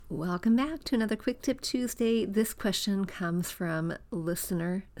Welcome back to another Quick Tip Tuesday. This question comes from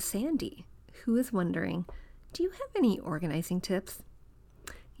listener Sandy, who is wondering, do you have any organizing tips?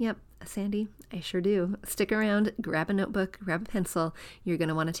 Yep, Sandy, I sure do. Stick around, grab a notebook, grab a pencil. You're going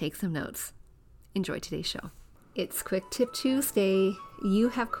to want to take some notes. Enjoy today's show. It's Quick Tip Tuesday. You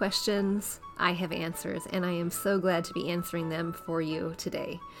have questions, I have answers, and I am so glad to be answering them for you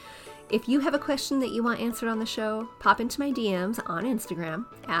today. If you have a question that you want answered on the show, pop into my DMs on Instagram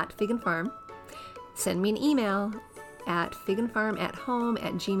at Fig and Farm. Send me an email at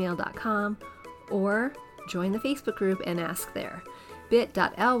figandfarmathome@gmail.com or join the Facebook group and ask there.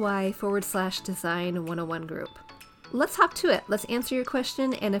 bit.ly/design101 group. Let's hop to it. Let's answer your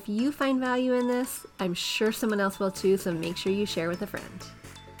question. And if you find value in this, I'm sure someone else will too. So make sure you share with a friend.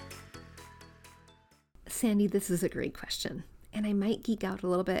 Sandy, this is a great question. And I might geek out a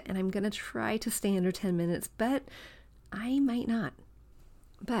little bit, and I'm going to try to stay under 10 minutes, but I might not.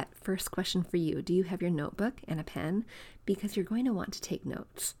 But first question for you, do you have your notebook and a pen? Because you're going to want to take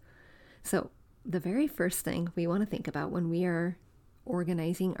notes. So the very first thing we want to think about when we are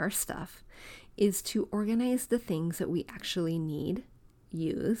organizing our stuff is to organize the things that we actually need,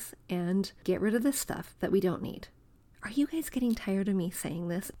 use, and get rid of the stuff that we don't need. Are you guys getting tired of me saying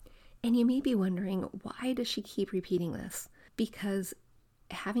this? And you may be wondering, why does she keep repeating this? Because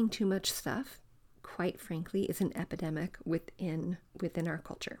having too much stuff, quite frankly, is an epidemic within our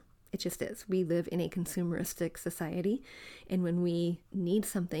culture. It just is. We live in a consumeristic society, and when we need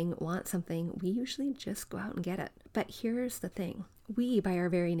something, want something, we usually just go out and get it. But here's the thing. We, by our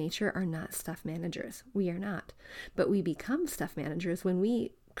very nature, are not stuff managers. We are not. But we become stuff managers when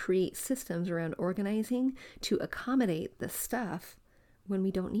we create systems around organizing to accommodate the stuff when we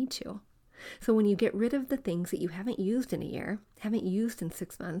don't need to. So when you get rid of the things that you haven't used in a year, haven't used in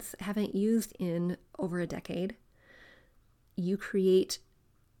 6 months, haven't used in over a decade, you create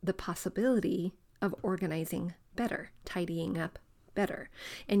the possibility of organizing better, tidying up better,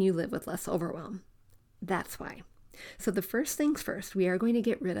 and you live with less overwhelm. That's why. So the first things first, we are going to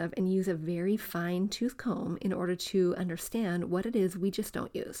get rid of and use a very fine tooth comb in order to understand what it is we just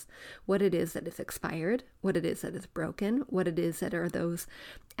don't use, what it is that is expired, what it is that is broken, what it is that are those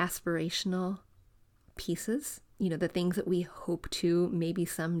aspirational pieces, the things that we hope to maybe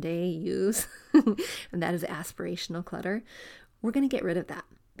someday use, and that is aspirational clutter. We're going to get rid of that,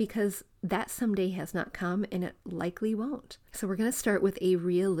 because that someday has not come and it likely won't. So we're going to start with a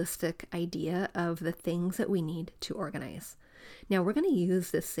realistic idea of the things that we need to organize. Now we're going to use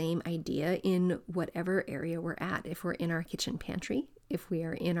the same idea in whatever area we're at. If we're in our kitchen pantry, if we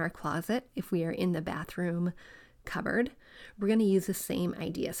are in our closet, if we are in the bathroom cupboard, we're going to use the same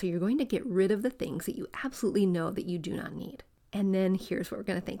idea. So you're going to get rid of the things that you absolutely know that you do not need. And then here's what we're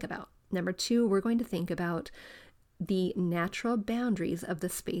going to think about. Number 2, we're going to think about the natural boundaries of the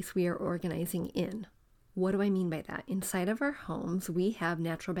space we are organizing in. What do I mean by that? Inside of our homes, we have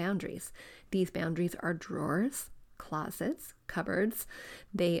natural boundaries. These boundaries are drawers, closets, cupboards.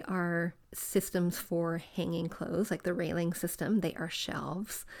 They are systems for hanging clothes, like the railing system. They are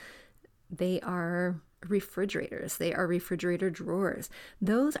shelves. They are refrigerators. They are refrigerator drawers.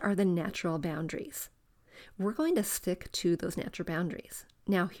 Those are the natural boundaries. We're going to stick to those natural boundaries.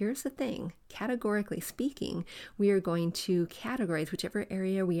 Now, here's the thing. Categorically speaking, we are going to categorize whichever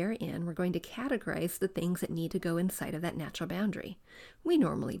area we are in. We're going to categorize the things that need to go inside of that natural boundary. We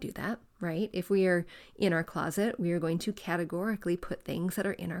normally do that, right? If we are in our closet, we are going to categorically put things that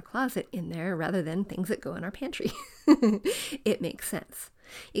are in our closet in there rather than things that go in our pantry. It makes sense.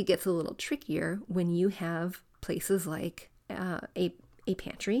 It gets a little trickier when you have places like a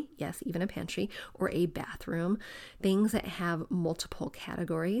pantry, yes, even a pantry, or a bathroom, things that have multiple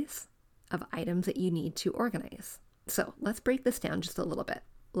categories of items that you need to organize. So let's break this down just a little bit.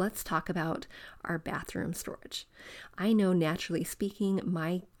 Let's talk about our bathroom storage. I know, naturally speaking,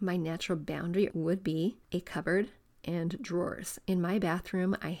 my natural boundary would be a cupboard and drawers. In my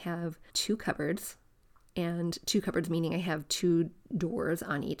bathroom, I have 2 cupboards, and 2 cupboards meaning I have 2 doors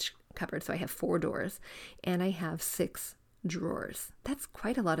on each cupboard. So I have 4 doors, and I have 6 drawers. That's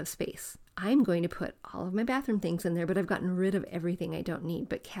quite a lot of space. I'm going to put all of my bathroom things in there, but I've gotten rid of everything I don't need.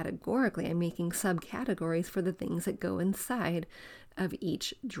 But categorically, I'm making subcategories for the things that go inside of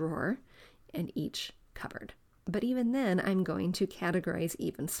each drawer and each cupboard. But even then, I'm going to categorize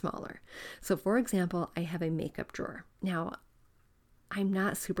even smaller. So for example, I have a makeup drawer. Now, I'm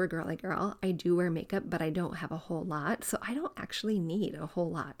not super girly girl. I do wear makeup, but I don't have a whole lot. So I don't actually need a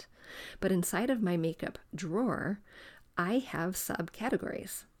whole lot. But inside of my makeup drawer, I have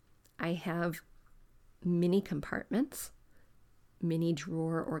subcategories. I have mini compartments, mini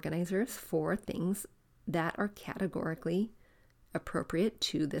drawer organizers for things that are categorically appropriate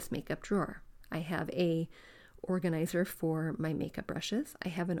to this makeup drawer. I have a organizer for my makeup brushes. I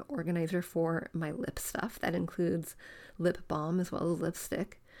have an organizer for my lip stuff that includes lip balm as well as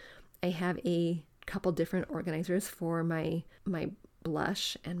lipstick. I have a couple different organizers for my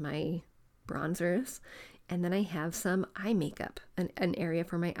blush and my bronzers. And then I have some eye makeup, an area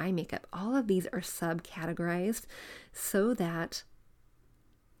for my eye makeup. All of these are subcategorized so that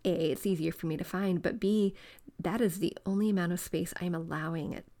A, it's easier for me to find, but B, that is the only amount of space I'm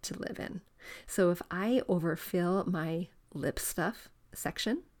allowing it to live in. So if I overfill my lip stuff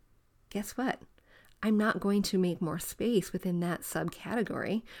section, guess what? I'm not going to make more space within that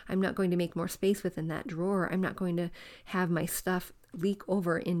subcategory. I'm not going to make more space within that drawer. I'm not going to have my stuff leak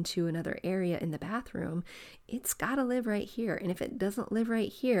over into another area in the bathroom. It's got to live right here. And if it doesn't live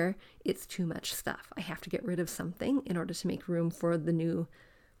right here, it's too much stuff. I have to get rid of something in order to make room for the new.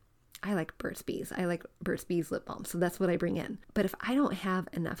 I like Burt's Bees. I like Burt's Bees lip balm. So that's what I bring in. But if I don't have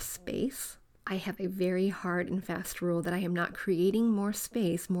enough space, I have a very hard and fast rule that I am not creating more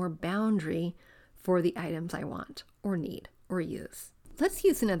space, more boundary for the items I want or need or use. Let's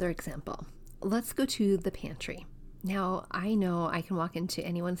use another example. Let's go to the pantry. Now, I know I can walk into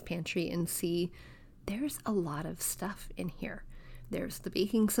anyone's pantry and see there's a lot of stuff in here. There's the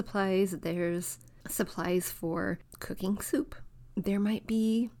baking supplies, there's supplies for cooking soup. There might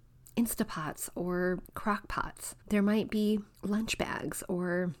be Instapots or crock pots. There might be lunch bags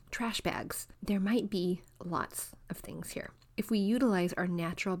or trash bags. There might be lots of things here. If we utilize our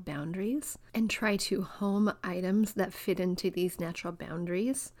natural boundaries and try to home items that fit into these natural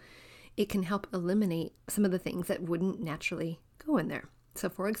boundaries, it can help eliminate some of the things that wouldn't naturally go in there. So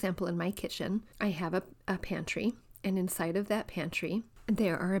for example, in my kitchen, I have a pantry, and inside of that pantry,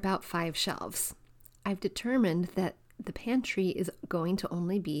 there are about 5 shelves. I've determined that the pantry is going to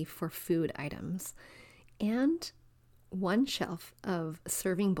only be for food items and 1 shelf of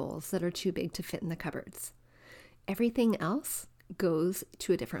serving bowls that are too big to fit in the cupboards. Everything else goes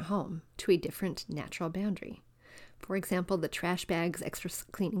to a different home, to a different natural boundary. For example, the trash bags, extra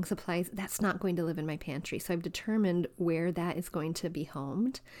cleaning supplies, that's not going to live in my pantry. So I've determined where that is going to be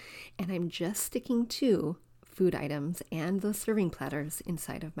homed, and I'm just sticking to food items and those serving platters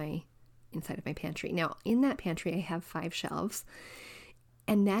inside of my pantry. Now, in that pantry, I have 5 shelves,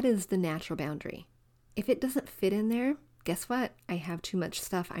 and that is the natural boundary. If it doesn't fit in there, guess what? I have too much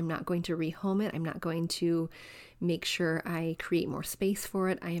stuff. I'm not going to rehome it. I'm not going to make sure I create more space for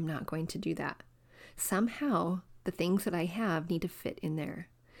it. I am not going to do that. Somehow, the things that I have need to fit in there.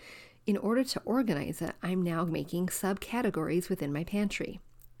 In order to organize it, I'm now making subcategories within my pantry.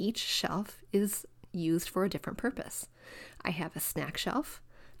 Each shelf is used for a different purpose. I have a snack shelf.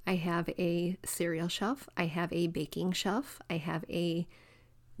 I have a cereal shelf. I have a baking shelf. I have a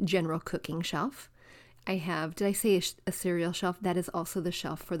general cooking shelf. I have, did I say a cereal shelf? That is also the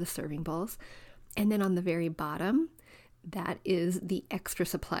shelf for the serving bowls. And then on the very bottom, that is the extra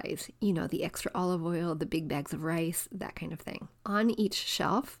supplies, the extra olive oil, the big bags of rice, that kind of thing. On each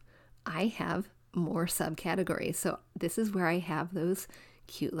shelf, I have more subcategories. So this is where I have those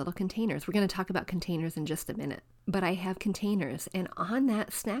cute little containers. We're going to talk about containers in just a minute, but I have containers. And on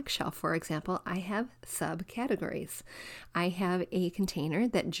that snack shelf, for example, I have subcategories. I have a container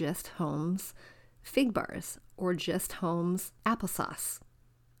that just homes fig bars or just homes applesauce.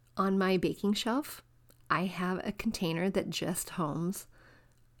 On my baking shelf, I have a container that just homes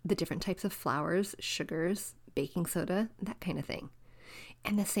the different types of flours, sugars, baking soda, that kind of thing.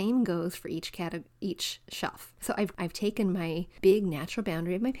 And the same goes for each shelf. So I've taken my big natural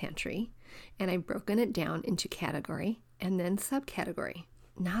boundary of my pantry and I've broken it down into category and then subcategory.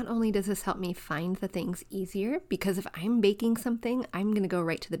 Not only does this help me find the things easier, because if I'm baking something, I'm going to go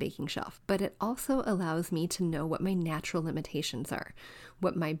right to the baking shelf, but it also allows me to know what my natural limitations are,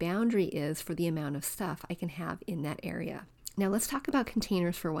 what my boundary is for the amount of stuff I can have in that area. Now let's talk about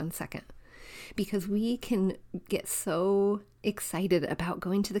containers for 1 second, because we can get so excited about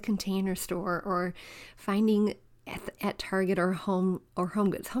going to the container store or finding at Target or Home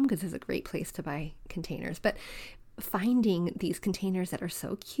Goods. Home Goods is a great place to buy containers, but finding these containers that are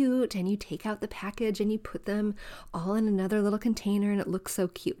so cute, and you take out the package and you put them all in another little container and it looks so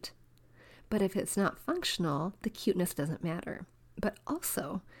cute. But if it's not functional, the cuteness doesn't matter. But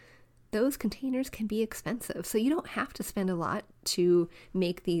also, those containers can be expensive. So you don't have to spend a lot to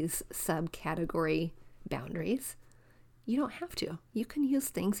make these subcategory boundaries. You don't have to. You can use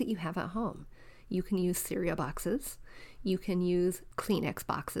things that you have at home. You can use cereal boxes. You can use Kleenex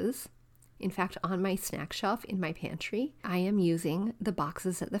boxes. In fact, on my snack shelf in my pantry, I am using the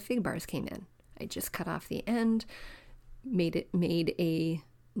boxes that the fig bars came in. I just cut off the end, made a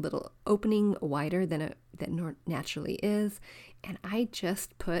little opening wider than it naturally is. And I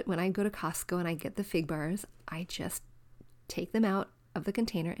just when I go to Costco and I get the fig bars, I just take them out of the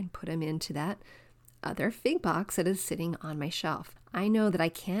container and put them into that other fig box that is sitting on my shelf. I know that I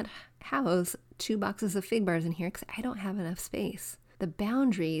can't house 2 boxes of fig bars in here because I don't have enough space. The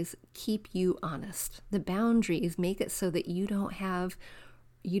boundaries keep you honest. The boundaries make it so that you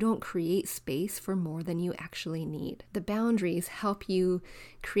don't create space for more than you actually need. The boundaries help you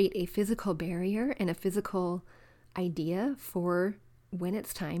create a physical barrier and a physical idea for when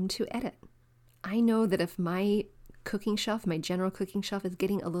it's time to edit. I know that if my cooking shelf, my general cooking shelf, is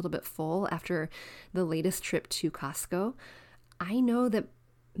getting a little bit full after the latest trip to Costco, I know that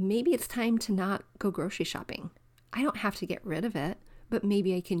maybe it's time to not go grocery shopping. I don't have to get rid of it, but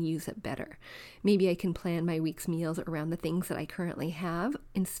maybe I can use it better. Maybe I can plan my week's meals around the things that I currently have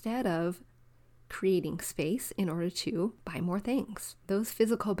instead of creating space in order to buy more things. Those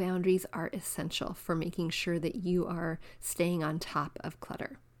physical boundaries are essential for making sure that you are staying on top of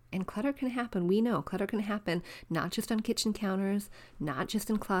clutter. And clutter can happen. We know clutter can happen not just on kitchen counters, not just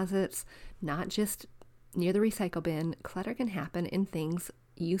in closets, not just near the recycle bin. Clutter can happen in things,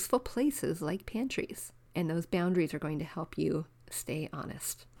 useful places like pantries. And those boundaries are going to help you stay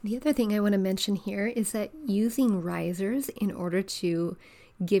honest. The other thing I want to mention here is that using risers in order to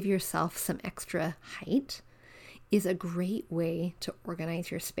give yourself some extra height is a great way to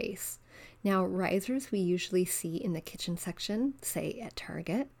organize your space. Now, risers we usually see in the kitchen section, say at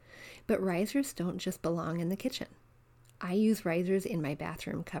Target, but risers don't just belong in the kitchen. I use risers in my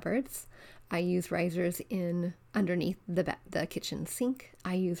bathroom cupboards. I use risers underneath the kitchen sink.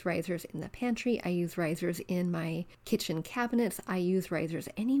 I use risers in the pantry. I use risers in my kitchen cabinets. I use risers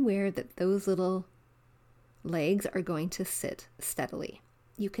anywhere that those little legs are going to sit steadily.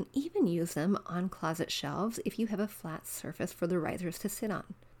 You can even use them on closet shelves if you have a flat surface for the risers to sit on.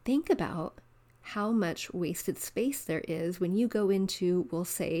 Think about how much wasted space there is when you go into, we'll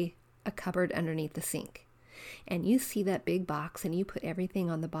say, a cupboard underneath the sink. And you see that big box and you put everything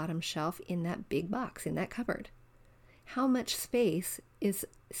on the bottom shelf in that big box, in that cupboard. How much space is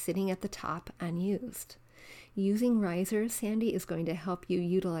sitting at the top unused? Using risers, Sandy, is going to help you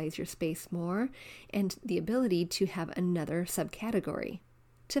utilize your space more and the ability to have another subcategory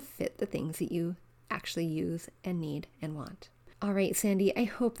to fit the things that you actually use and need and want. All right, Sandy, I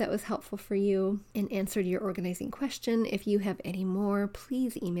hope that was helpful for you and answered your organizing question. If you have any more,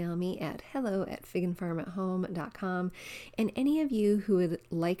 please email me at hello@figandfarmathome.com. And any of you who would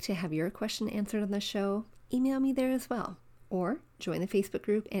like to have your question answered on the show, email me there as well. Or join the Facebook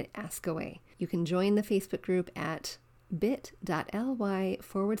group and ask away. You can join the Facebook group at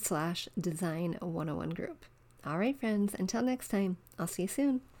bit.ly/design101 group. All right, friends, until next time, I'll see you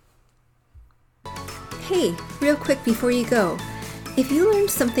soon. Hey, real quick before you go, if you learned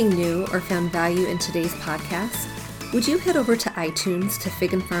something new or found value in today's podcast, would you head over to iTunes to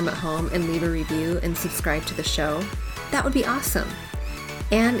Fig and Farm at Home and leave a review and subscribe to the show? That would be awesome.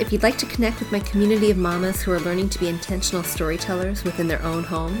 And if you'd like to connect with my community of mamas who are learning to be intentional storytellers within their own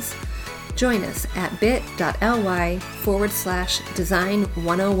homes, join us at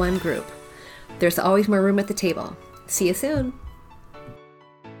bit.ly/design101 group. There's always more room at the table. See you soon.